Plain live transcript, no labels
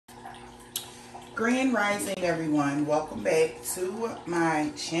Grand Rising, everyone. Welcome back to my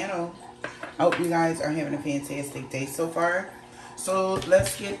channel. I hope you guys are having a fantastic day so far. So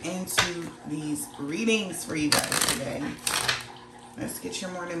let's get into these readings for you guys today. Let's get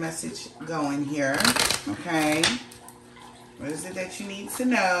your morning message going here. Okay. What is it that you need to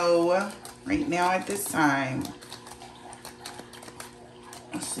know right now at this time?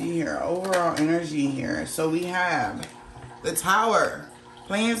 Let's see here. Overall energy here. So we have the Tower.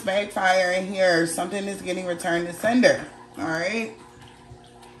 Plans backfire in here. Something is getting returned to sender. Alright.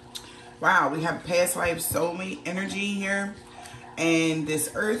 Wow. We have past life soulmate energy here. And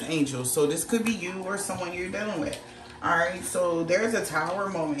this earth angel. So this could be you or someone you're dealing with. Alright. So there's a Tower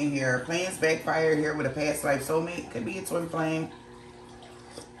moment here. Plans backfire here with a past life soulmate. Could be a twin flame.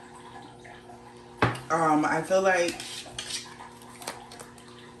 I feel like,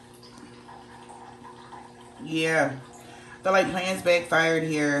 yeah, I feel like plans backfired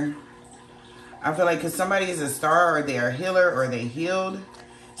here. I feel like because somebody is a star, or they are a healer, or they healed.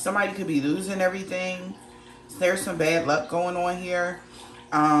 Somebody could be losing everything. There's some bad luck going on here.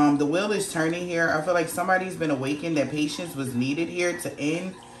 The wheel is turning here. I feel like somebody's been awakened that patience was needed here to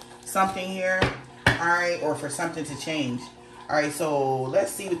end something here. Alright, or for something to change. Alright, so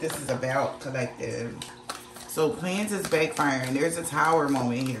let's see what this is about, collective. So plans is backfiring. There's a Tower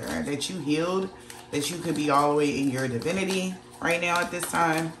moment here. That you healed. That you could be all the way in your divinity right now at this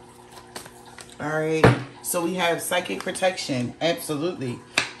time. Alright. So we have psychic protection. Absolutely.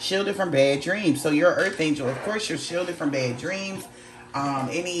 Shielded from bad dreams. So you're an earth angel. Of course you're shielded from bad dreams.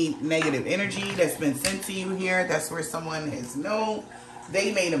 Any negative energy that's been sent to you here. That's where someone has known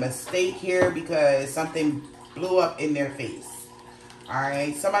they made a mistake here because something blew up in their face.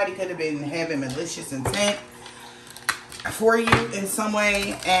 Alright. Somebody could have been having malicious intent for you in some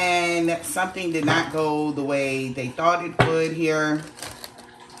way, and something did not go the way they thought it would here.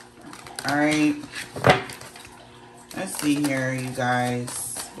 Alright. Let's see here, you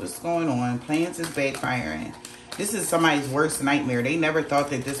guys. What's going on? Plans is backfiring. This is somebody's worst nightmare. They never thought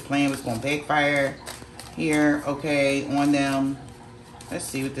that this plan was going to backfire here, okay, on them. Let's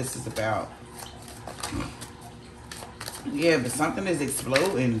see what this is about. Yeah, but something is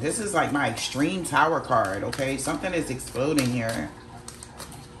exploding. This is like my extreme Tower card, okay? Something is exploding here.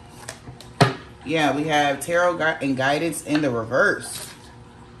 Yeah, we have tarot and guidance in the reverse.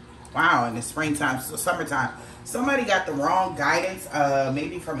 Wow, in the springtime, so summertime. Somebody got the wrong guidance,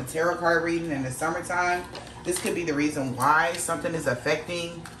 maybe from a tarot card reading in the summertime. This could be the reason why something is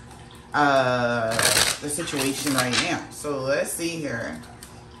affecting the situation right now. So let's see here.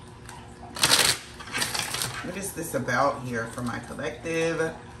 What is this about here for my collective?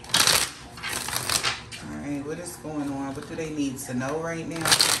 Alright, what is going on? What do they need to know right now?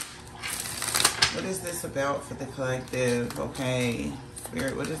 What is this about for the collective? Okay,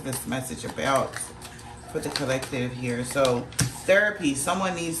 Spirit, what is this message about for the collective here? So, therapy.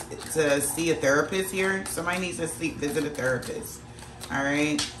 Someone needs to see a therapist here. Somebody needs to visit a therapist.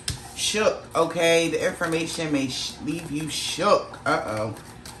 Alright. Shook. Okay, the information may leave you shook. Uh-oh.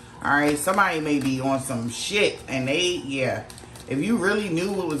 Alright, somebody may be on some shit, and yeah, if you really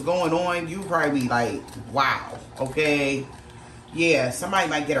knew what was going on, you probably be like, wow, okay, yeah, somebody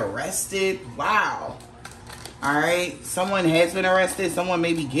might get arrested, wow, alright, someone has been arrested, someone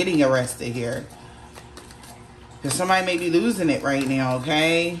may be getting arrested here, because somebody may be losing it right now,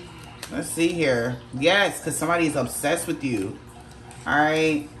 okay, let's see here, yes, because somebody's obsessed with you,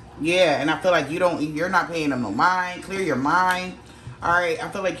 alright, yeah, and I feel like you're not paying them no mind. Clear your mind. Alright, I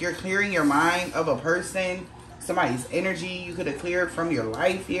feel like you're clearing your mind of a person, somebody's energy you could have cleared from your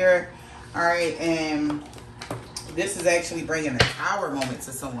life here. Alright, and this is actually bringing a Tower moment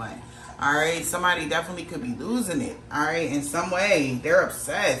to someone. Alright, somebody definitely could be losing it. Alright, in some way, they're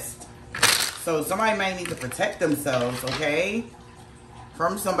obsessed. So somebody might need to protect themselves, okay,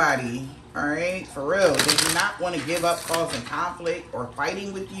 from somebody. Alright, for real. They do not want to give up causing conflict or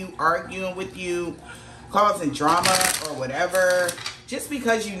fighting with you, arguing with you, causing drama or whatever, just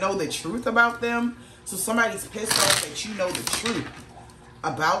because you know the truth about them. So somebody's pissed off that you know the truth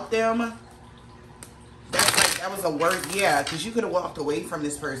about them. That's like, that was a word, yeah, because you could have walked away from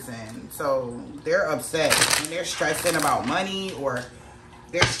this person. So they're upset and they're stressing about money, or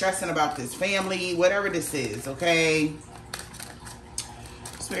they're stressing about this family, whatever this is, okay?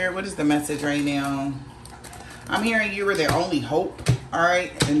 Spirit, what is the message right now? I'm hearing you were their only hope.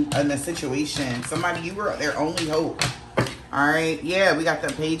 Alright, in the situation. Somebody, you were their only hope. Alright, yeah, we got the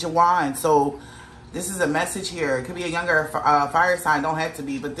Page of Wands. So, this is a message here. It could be a younger fire sign, don't have to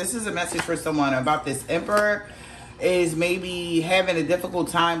be. But this is a message for someone about this Emperor is maybe having a difficult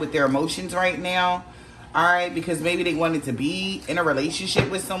time with their emotions right now. All right, because maybe they wanted to be in a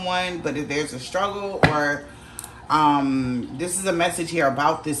relationship with someone, but if there's a struggle, or this is a message here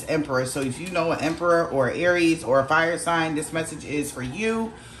about this Emperor. So if you know an Emperor or Aries or a fire sign, this message is for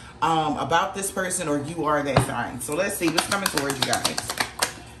you about this person, or you are that sign. So let's see what's coming towards you guys.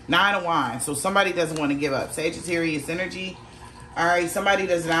 9 of Wands. So somebody doesn't want to give up. Sagittarius energy. All right, somebody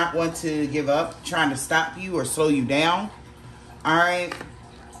does not want to give up, trying to stop you or slow you down. All right,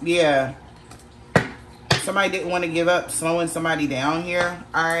 yeah. Somebody didn't want to give up, slowing somebody down here.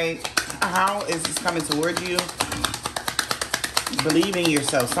 All right. How is this coming towards you? Believe in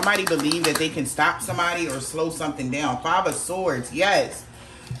yourself. Somebody believe that they can stop somebody or slow something down. 5 of Swords. Yes.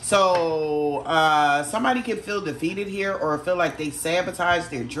 So somebody can feel defeated here, or feel like they sabotaged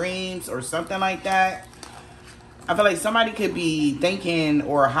their dreams or something like that. I feel like somebody could be thinking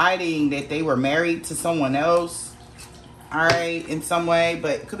or hiding that they were married to someone else. All right. In some way.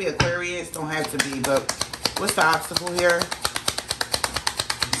 But it could be Aquarius. Don't have to be. But what's the obstacle here?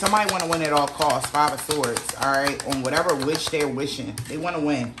 Somebody want to win at all costs. 5 of Swords. All right. On whatever wish they're wishing. They want to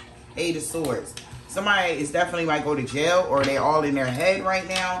win. 8 of Swords. Somebody is definitely might go to jail, or they're all in their head right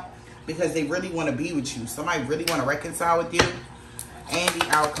now because they really want to be with you. Somebody really want to reconcile with you. And the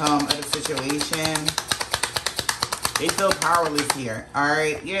outcome of the situation. They feel powerless here. All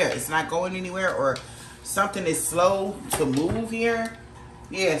right. Yeah. It's not going anywhere, or something is slow to move here.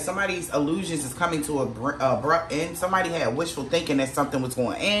 Yeah, somebody's illusions is coming to a abrupt end. Somebody had wishful thinking that something was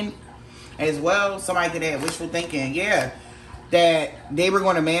going to end as well. Somebody could have wishful thinking, yeah, that they were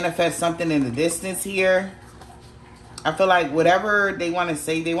going to manifest something in the distance here. I feel like whatever they want to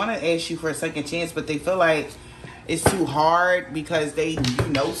say, they want to ask you for a second chance, but they feel like it's too hard because you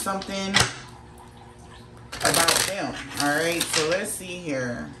know something about them. All right, so let's see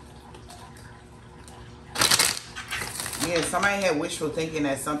here. Yeah, somebody had wishful thinking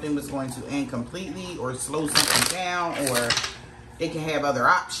that something was going to end completely, or slow something down, or they can have other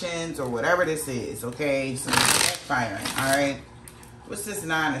options, or whatever this is, okay? So it's backfiring, all right? What's this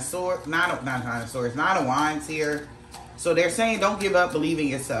 9 of Swords? 9 of Wands here. So they're saying don't give up, believe in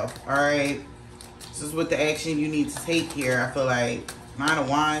yourself, all right? This is what the action you need to take here. I feel like 9 of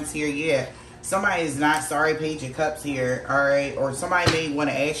Wands here, yeah. Somebody is not sorry, Page of Cups here, all right? Or somebody may want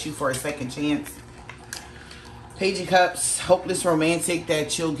to ask you for a second chance. Page of Cups, hopeless romantic,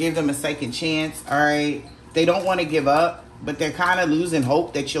 that you'll give them a second chance, all right? They don't want to give up, but they're kind of losing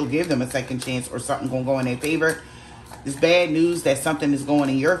hope that you'll give them a second chance, or something going to go in their favor. It's bad news that something is going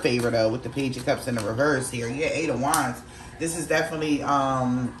in your favor, though, with the Page of Cups in the reverse here. Yeah, 8 of Wands. This is definitely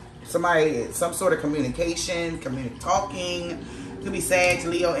somebody, some sort of communication, talking. Could be Sag,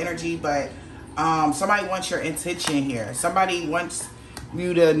 Leo energy, but somebody wants your intention here. Somebody wants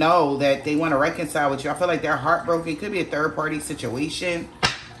you to know that they want to reconcile with you. I feel like they're heartbroken. It could be a third-party situation.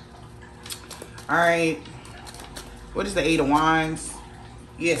 All right. What is the 8 of Wands?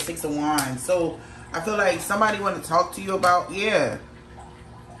 Yeah, 6 of Wands. So I feel like somebody want to talk to you about, yeah,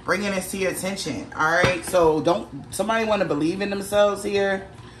 bringing this to your attention. All right. So somebody want to believe in themselves here.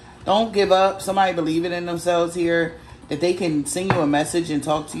 Don't give up. Somebody believing in themselves here, that they can send you a message and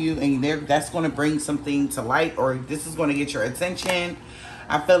talk to you, and that's going to bring something to light, or this is going to get your attention.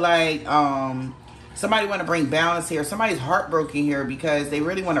 I feel like somebody want to bring balance here. Somebody's heartbroken here because they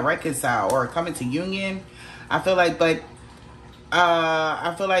really want to reconcile or come into union. I feel like, but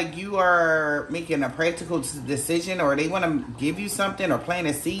I feel like you are making a practical decision, or they want to give you something, or plant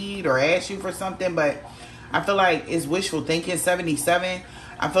a seed, or ask you for something. But I feel like it's wishful thinking. 77.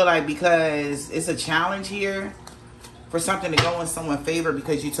 I feel like because it's a challenge here for something to go in someone's favor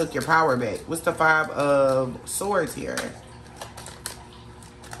because you took your power back. What's the 5 of Swords here?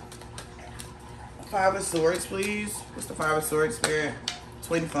 5 of Swords, please. What's the 5 of Swords, Spirit?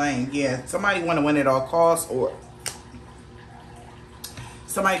 Twin Flame. Yeah, somebody want to win at all costs, or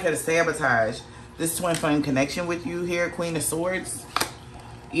somebody could have sabotaged this Twin Flame connection with you here, Queen of Swords.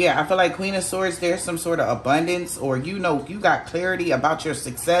 Yeah, I feel like Queen of Swords, there's some sort of abundance, or you know, you got clarity about your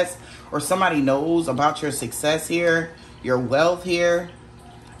success, or somebody knows about your success here, your wealth here.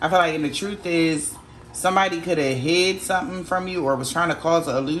 I feel like, and the truth is, somebody could have hid something from you, or was trying to cause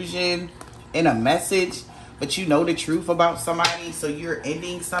an illusion in a message, but you know the truth about somebody, so you're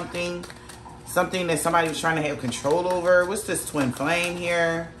ending something that somebody was trying to have control over. What's this Twin Flame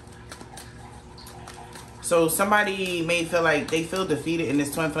here? So somebody may feel like they feel defeated in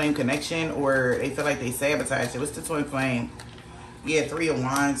this Twin Flame connection, or they feel like they sabotaged it. What's the Twin Flame? Yeah, 3 of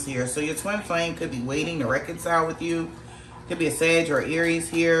Wands here. So your Twin Flame could be waiting to reconcile with you. Could be a Sag or Aries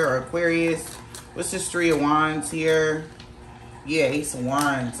here, or Aquarius. What's this 3 of Wands here? Yeah, Ace of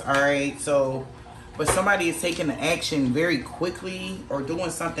Wands. All right. So, but somebody is taking the action very quickly or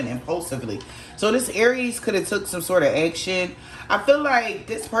doing something impulsively. So this Aries could have took some sort of action. I feel like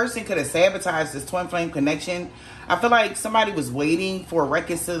this person could have sabotaged this twin flame connection. I feel like somebody was waiting for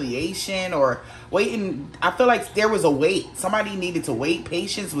reconciliation or waiting. I feel like there was a wait. Somebody needed to wait.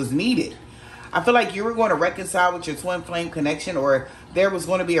 Patience was needed. I feel like you were going to reconcile with your twin flame connection, or there was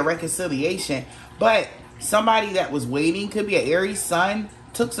going to be a reconciliation. But somebody that was waiting, could be an Aries sun,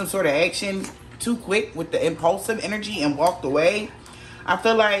 took some sort of action too quick with the impulsive energy and walked away. I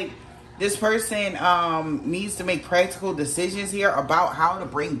feel like this person needs to make practical decisions here about how to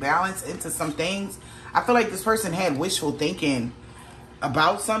bring balance into some things. I feel like this person had wishful thinking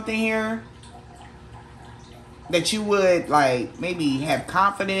about something here. That you would like maybe have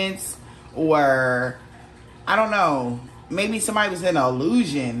confidence, or I don't know. Maybe somebody was in an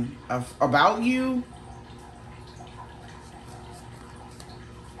illusion about you.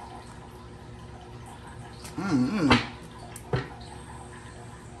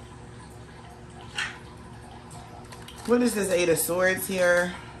 What is this Eight of Swords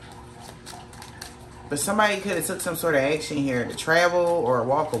here? But somebody could have took some sort of action here to travel or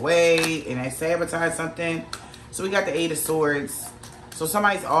walk away and they sabotage something. So we got the Eight of Swords. So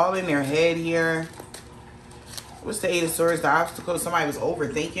somebody's all in their head here. What's the Eight of Swords? The obstacle. Somebody was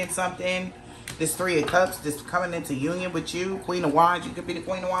overthinking something. This Three of Cups, this coming into union with you. Queen of Wands. You could be the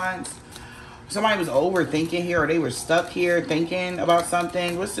Queen of Wands. Somebody was overthinking here, or they were stuck here thinking about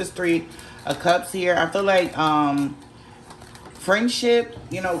something. What's this Three of Cups here? I feel like friendship,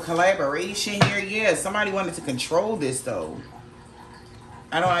 you know, collaboration here. Yeah, somebody wanted to control this though.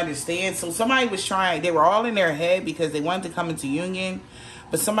 I don't understand. So somebody was trying, they were all in their head because they wanted to come into union,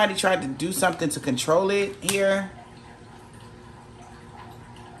 but somebody tried to do something to control it here.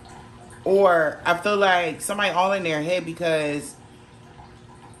 Or I feel like somebody all in their head because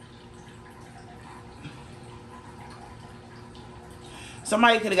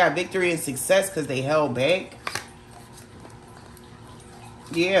somebody could have got victory and success because they held back.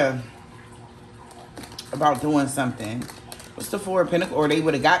 Yeah. About doing something. What's the Four of Pentacles? Or they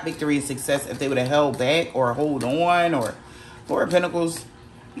would have got victory and success if they would have held back or hold on. Or Four of Pentacles.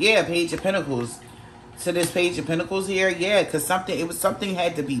 Yeah, Page of Pentacles. So this Page of Pentacles here. Yeah, because something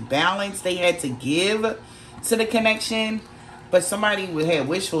had to be balanced. They had to give to the connection. But somebody had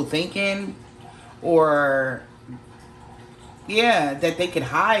wishful thinking. Or, yeah, that they could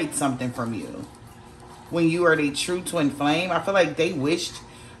hide something from you. When you are the true twin flame. I feel like they wished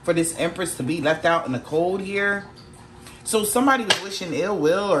for this Empress to be left out in the cold here. So somebody was wishing ill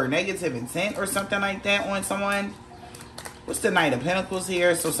will or negative intent or something like that on someone. What's the Knight of Pentacles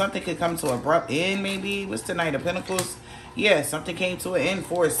here? So something could come to an abrupt end maybe. What's the Knight of Pentacles? Yeah, something came to an end.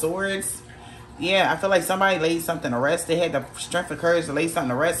 Four of Swords. Yeah, I feel like somebody laid something to rest. They had the strength of courage to lay something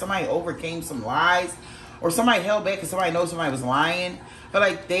to rest. Somebody overcame some lies. Or somebody held back because somebody knows somebody was lying. I feel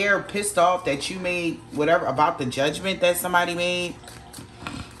like they're pissed off that you made whatever about the judgment that somebody made.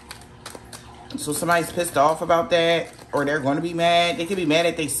 So somebody's pissed off about that. Or they're going to be mad. They could be mad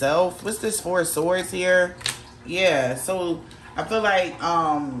at themselves. What's this Four of Swords here? Yeah, so I feel like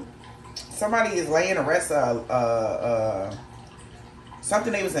somebody is laying to rest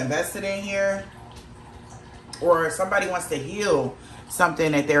something they was invested in here. Or somebody wants to heal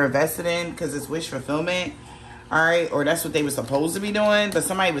something that they're invested in because it's wish fulfillment. All right, or that's what they were supposed to be doing. But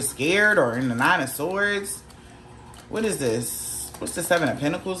somebody was scared, or in the Nine of Swords. What is this? What's the Seven of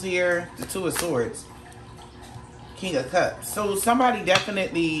Pentacles here? The Two of Swords. King of Cups. So somebody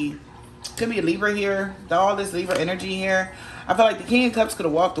definitely could be a Libra here. All this Libra energy here. I feel like the King of Cups could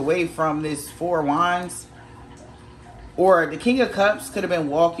have walked away from this Four of Wands. Or the King of Cups could have been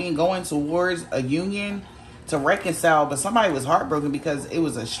going towards a union to reconcile. But somebody was heartbroken because it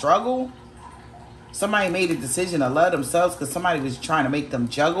was a struggle. Somebody made a decision to love themselves because somebody was trying to make them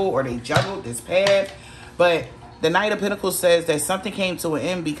juggle, or they juggled this path. But the Knight of Pentacles says that something came to an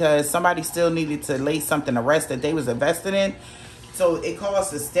end because somebody still needed to lay something to rest that they was invested in. So it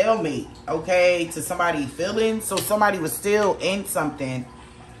caused a stalemate, okay, to somebody feeling. So somebody was still in something.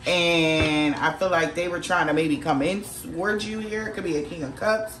 And I feel like they were trying to maybe come in towards you here. It could be a King of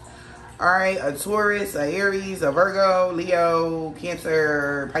Cups. All right, a Taurus, a Aries, a Virgo, Leo,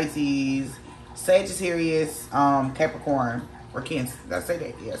 Cancer, Pisces, Sagittarius, Capricorn, or Cancer. Did I say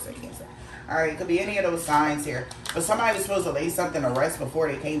that? Yeah, I said Cancer. All right, it could be any of those signs here. But somebody was supposed to lay something to rest before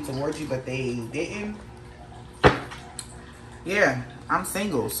they came towards you, but they didn't. Yeah, I'm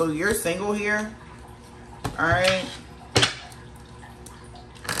single. So you're single here. All right.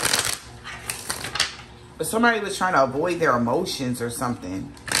 But somebody was trying to avoid their emotions or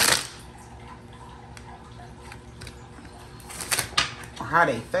something. how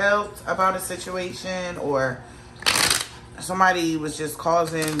they felt about a situation, or somebody was just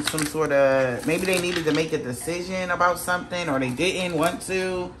causing some sort of, maybe they needed to make a decision about something, or they didn't want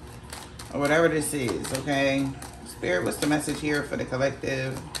to, or whatever this is, okay? Spirit, what's the message here for the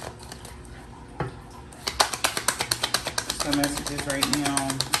collective? What's the messages right now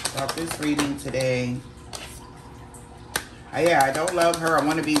about this reading today? Yeah, I don't love her. I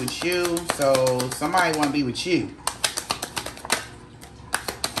want to be with you. So somebody want to be with you.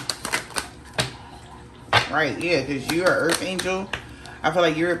 Right, yeah, because you're an earth angel. I feel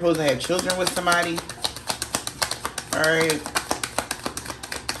like you're supposed to have children with somebody. Alright.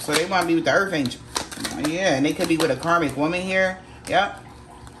 So they want to be with the earth angel. Yeah, and they could be with a karmic woman here. Yep.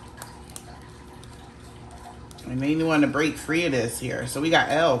 And made me want to break free of this here. So we got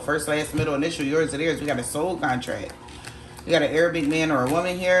L, first, last, middle, initial, yours, and theirs. We got a soul contract. We got an Arabic man or a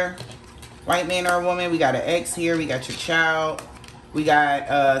woman here. White man or a woman. We got an ex here. We got your child. We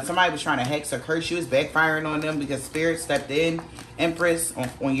got somebody was trying to hex or curse you. It's backfiring on them because Spirit stepped in. Empress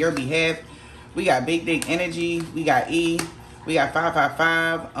on your behalf. We got big dick energy. We got E. We got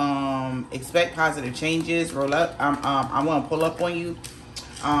 555. Expect positive changes. Roll up. I want to pull up on you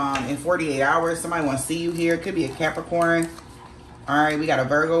in 48 hours. Somebody want to see you here. Could be a Capricorn. All right, we got a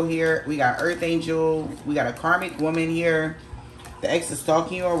Virgo here. We got Earth Angel. We got a karmic woman here. The ex is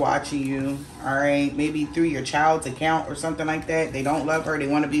stalking you or watching you. All right, maybe through your child's account or something like that. They don't love her. They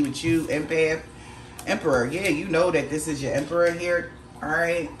want to be with you. Empath. Emperor. Yeah, you know that this is your Emperor here. All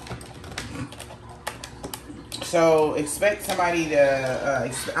right. So expect somebody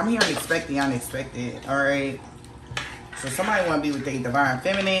to, I'm hearing expect the unexpected. All right. So somebody want to be with their divine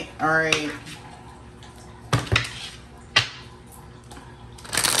feminine. All right.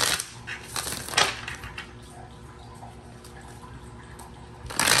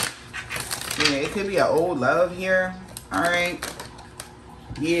 Yeah, it could be an old love here. All right.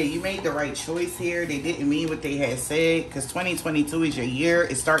 Yeah, you made the right choice here. They didn't mean what they had said, because 2022 is your year.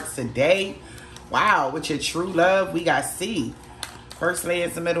 It starts today. Wow, with your true love, we got C. First,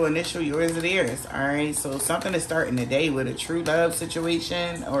 last, the middle, initial, yours, and theirs. All right, so something is starting today with a true love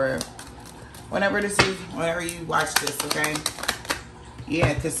situation, or whenever this is, whenever you watch this, okay?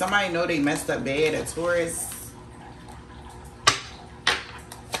 Yeah, because somebody know they messed up bad. A Taurus.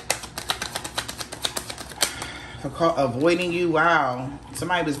 For avoiding you. Wow,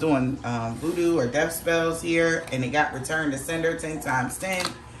 somebody was doing voodoo or death spells here, and it got returned to sender 10 times 10.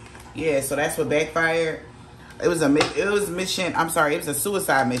 Yeah, so that's what backfired. It was a mission. I'm sorry, it was a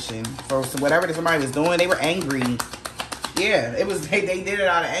suicide mission for whatever somebody was doing. They were angry. Yeah, it was. They did it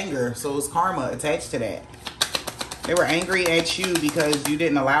out of anger, so it was karma attached to that. They were angry at you because you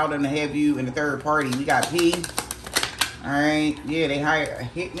didn't allow them to have you in the third party. We got P. All right. Yeah, they hired a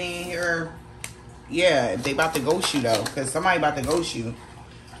hitman here. Yeah, they about to ghost you though, because somebody about to ghost you.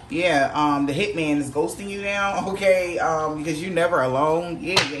 Yeah, the hitman is ghosting you now, okay, because you're never alone.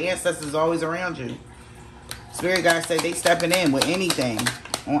 Yeah, your ancestors always around you. Spirit guys said they stepping in with anything,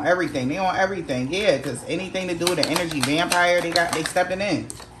 on everything. They on everything, yeah, because anything to do with the energy vampire, they stepping in.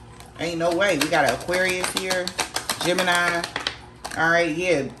 Ain't no way. We got an Aquarius here, Gemini. All right,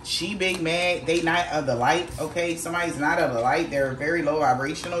 yeah, she big mad. They not of the light, okay? Somebody's not of the light. They're very low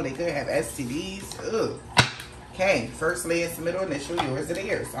vibrational. They could have STDs. Ugh. Okay, first, last, middle, initial, yours, and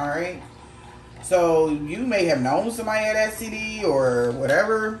theirs. All right. So you may have known somebody had STD or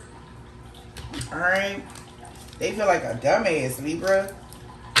whatever. All right. They feel like a dumbass, Libra.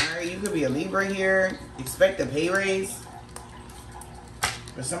 All right, you could be a Libra here. Expect a pay raise.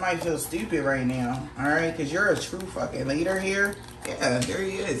 But somebody feels stupid right now. All right, because you're a true fucking leader here. Yeah, there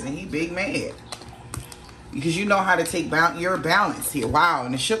he is, and he big mad. Because you know how to take your balance here. Wow,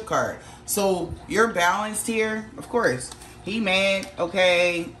 and the shook card. So you're balanced here, of course. He mad,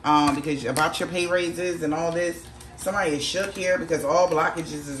 okay, because about your pay raises and all this. Somebody is shook here because all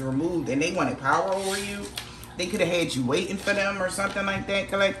blockages is removed and they wanted power over you. They could have had you waiting for them or something like that,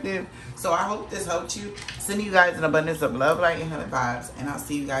 collective. So I hope this helped you. Sending you guys an abundance of love, light, and healing vibes. And I'll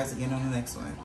see you guys again on the next one.